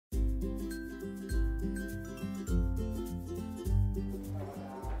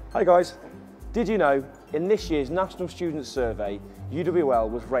Hi guys, did you know in this year's National Student Survey, UWL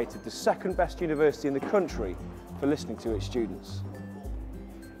was rated the second best university in the country for listening to its students?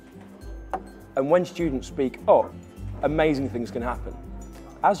 And when students speak up, amazing things can happen.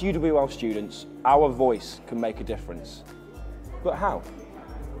 As UWL students, our voice can make a difference. But how?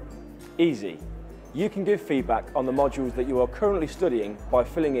 Easy. You can give feedback on the modules that you are currently studying by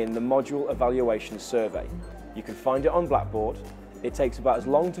filling in the Module Evaluation Survey. You can find it on Blackboard. It takes about as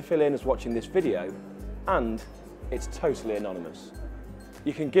long to fill in as watching this video, and it's totally anonymous.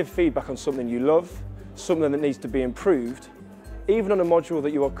 You can give feedback on something you love, something that needs to be improved, even on a module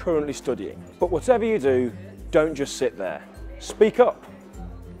that you are currently studying. But whatever you do, don't just sit there. Speak up.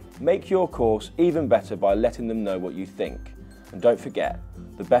 Make your course even better by letting them know what you think. And don't forget,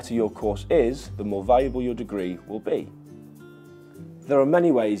 the better your course is, the more valuable your degree will be. There are many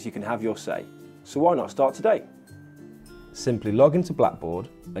ways you can have your say, so why not start today? Simply log into Blackboard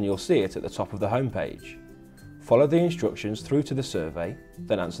and you'll see it at the top of the home page. Follow the instructions through to the survey,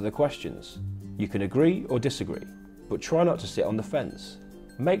 then answer the questions. You can agree or disagree, but try not to sit on the fence.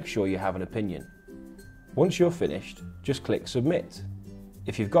 Make sure you have an opinion. Once you're finished, just click Submit.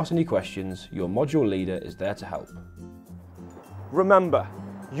 If you've got any questions, your module leader is there to help. Remember,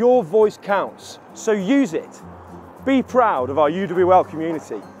 your voice counts, so use it. Be proud of our UWL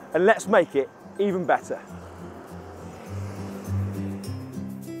community and let's make it even better.